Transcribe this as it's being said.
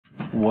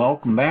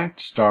Welcome back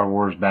to Star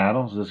Wars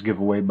Battles. This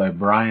giveaway by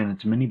Brian.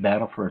 It's a mini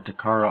battle for a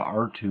Takara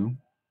R2.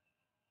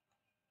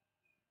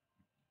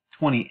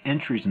 20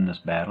 entries in this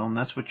battle, and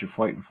that's what you're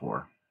fighting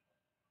for.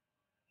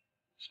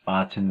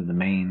 Spots into the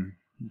main.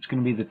 It's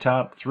going to be the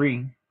top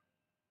 3.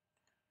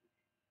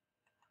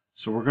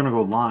 So we're going to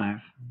go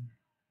live.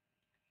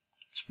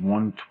 It's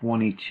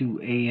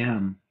 1:22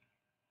 a.m.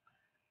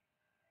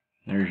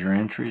 There's your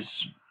entries.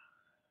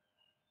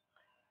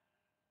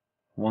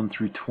 1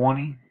 through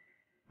 20.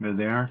 There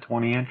they are,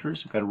 20 entries.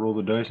 Got to roll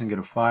the dice and get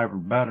a 5 or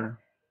better.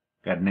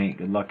 Got an 8.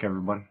 Good luck,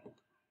 everybody.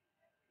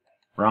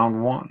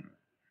 Round 1.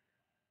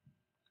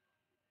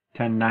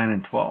 10, 9,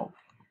 and 12.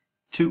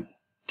 2,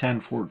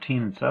 10,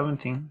 14, and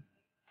 17.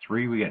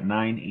 3, we got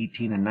 9,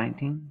 18, and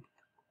 19.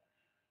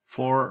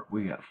 4,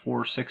 we got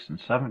 4, 6, and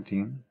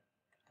 17.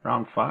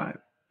 Round 5,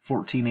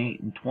 14,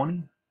 8, and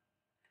 20.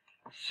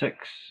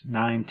 6,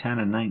 9, 10,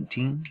 and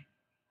 19.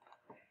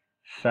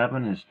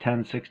 7 is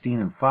 10, 16,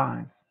 and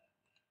 5.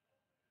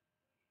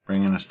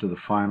 Bringing us to the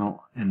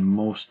final and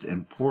most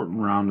important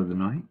round of the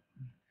night.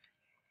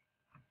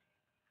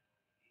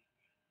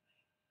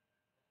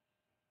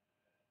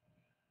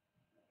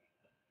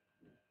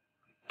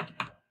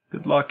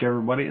 Good luck,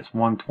 everybody. It's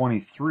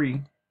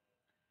 123.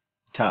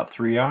 Top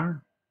 3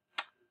 are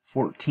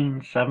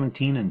 14,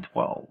 17, and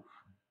 12.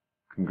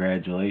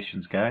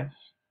 Congratulations, guys.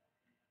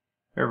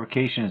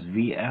 Verification is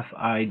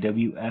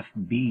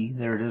VFIWFB.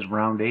 There it is,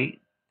 round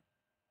 8.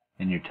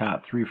 And your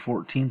top 3,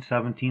 14,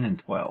 17, and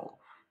 12.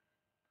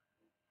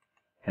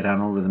 Head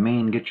on over to the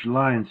main, get your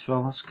lines,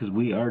 fellas, because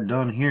we are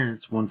done here.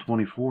 It's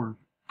 124.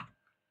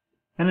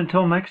 And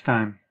until next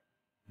time,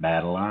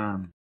 battle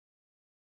on.